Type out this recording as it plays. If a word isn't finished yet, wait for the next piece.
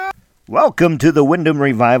Welcome to the Wyndham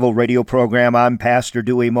Revival radio program. I'm Pastor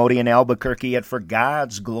Dewey Modi in Albuquerque at For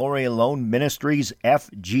God's Glory Alone Ministries,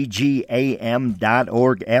 FGGAM.org,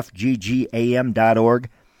 FGGAM.org.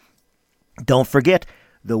 Don't forget,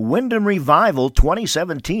 the Wyndham Revival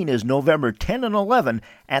 2017 is November 10 and 11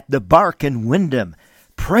 at the Bark in Wyndham.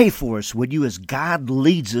 Pray for us, would you, as God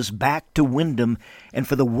leads us back to Wyndham, and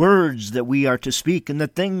for the words that we are to speak and the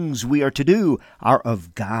things we are to do are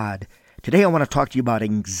of God. Today I want to talk to you about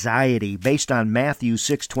anxiety. Based on Matthew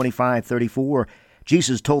 6:25-34,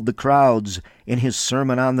 Jesus told the crowds in his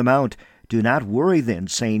Sermon on the Mount, "Do not worry then,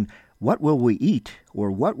 saying, what will we eat,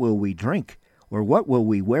 or what will we drink, or what will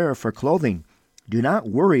we wear for clothing? Do not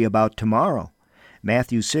worry about tomorrow."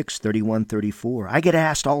 Matthew 6:31-34. I get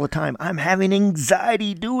asked all the time, I'm having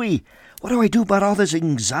anxiety, Dewey. What do I do about all this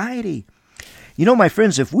anxiety? You know, my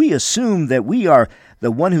friends, if we assume that we are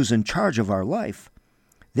the one who's in charge of our life,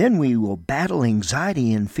 then we will battle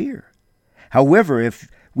anxiety and fear. However, if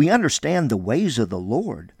we understand the ways of the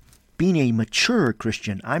Lord, being a mature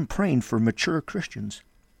Christian, I'm praying for mature Christians.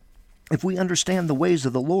 If we understand the ways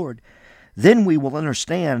of the Lord, then we will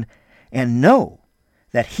understand and know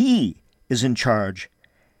that He is in charge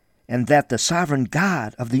and that the sovereign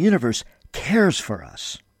God of the universe cares for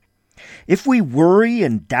us. If we worry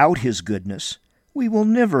and doubt His goodness, we will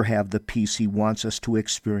never have the peace He wants us to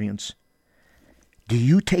experience. Do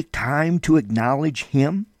you take time to acknowledge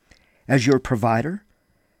Him as your provider?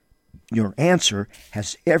 Your answer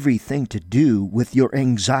has everything to do with your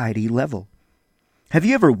anxiety level. Have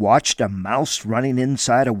you ever watched a mouse running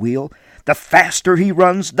inside a wheel? The faster he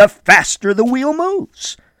runs, the faster the wheel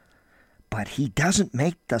moves. But he doesn't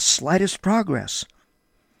make the slightest progress.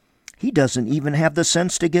 He doesn't even have the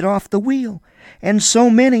sense to get off the wheel. And so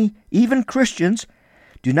many, even Christians,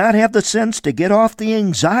 do not have the sense to get off the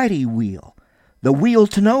anxiety wheel. The wheel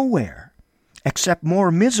to nowhere, except more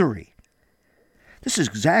misery. This is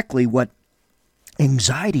exactly what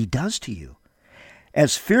anxiety does to you.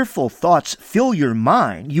 As fearful thoughts fill your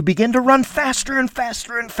mind, you begin to run faster and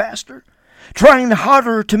faster and faster, trying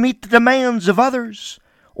harder to meet the demands of others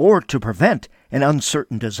or to prevent an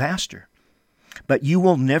uncertain disaster. But you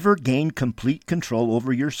will never gain complete control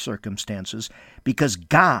over your circumstances because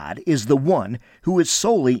God is the one who is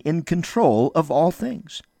solely in control of all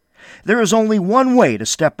things. There is only one way to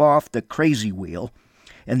step off the crazy wheel,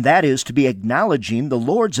 and that is to be acknowledging the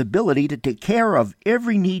Lord's ability to take care of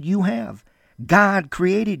every need you have. God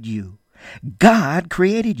created you. God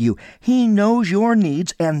created you. He knows your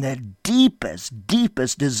needs and the deepest,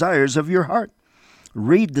 deepest desires of your heart.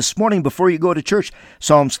 Read this morning before you go to church,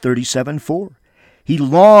 Psalms 37:4. He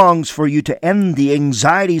longs for you to end the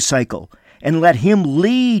anxiety cycle and let Him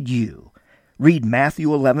lead you. Read Matthew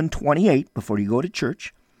 11:28 before you go to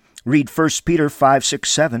church. Read 1 Peter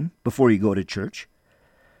 5:6-7 before you go to church.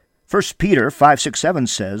 1 Peter 5:6-7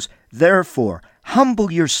 says, "Therefore,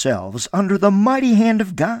 humble yourselves under the mighty hand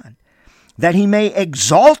of God, that He may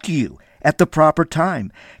exalt you at the proper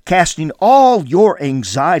time, casting all your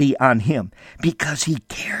anxiety on Him, because He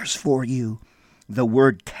cares for you." The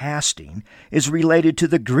word casting is related to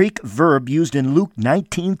the Greek verb used in Luke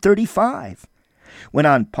 19:35. When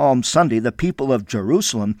on Palm Sunday the people of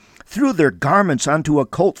Jerusalem threw their garments onto a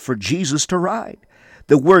colt for Jesus to ride.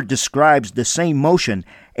 The word describes the same motion,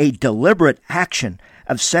 a deliberate action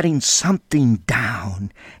of setting something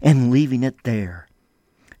down and leaving it there.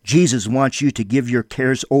 Jesus wants you to give your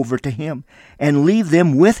cares over to Him and leave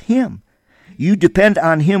them with Him. You depend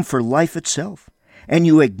on Him for life itself, and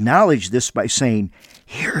you acknowledge this by saying,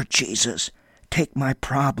 "Here, Jesus, take my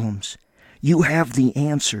problems. You have the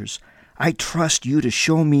answers. I trust You to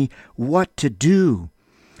show me what to do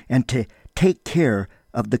and to take care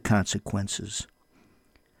of the consequences."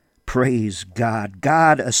 Praise God.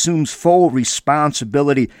 God assumes full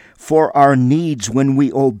responsibility for our needs when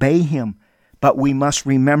we obey Him. But we must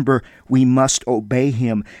remember we must obey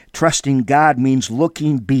Him. Trusting God means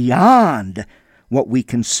looking beyond what we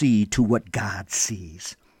can see to what God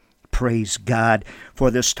sees. Praise God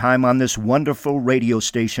for this time on this wonderful radio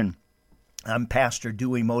station. I'm Pastor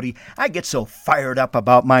Dewey Modi. I get so fired up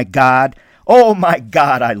about my God. Oh, my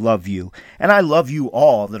God, I love you. And I love you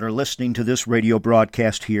all that are listening to this radio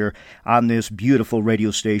broadcast here on this beautiful radio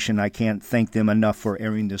station. I can't thank them enough for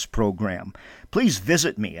airing this program. Please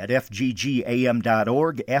visit me at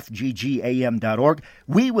fggam.org, fggam.org.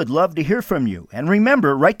 We would love to hear from you. And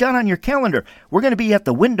remember, write down on your calendar, we're going to be at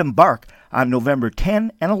the Wyndham Bark on November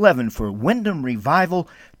 10 and 11 for Wyndham Revival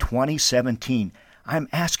 2017. I'm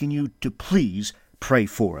asking you to please pray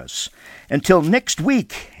for us. Until next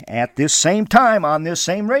week, at this same time on this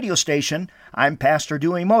same radio station, I'm Pastor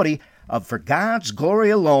Dewey Modi of For God's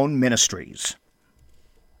Glory Alone Ministries.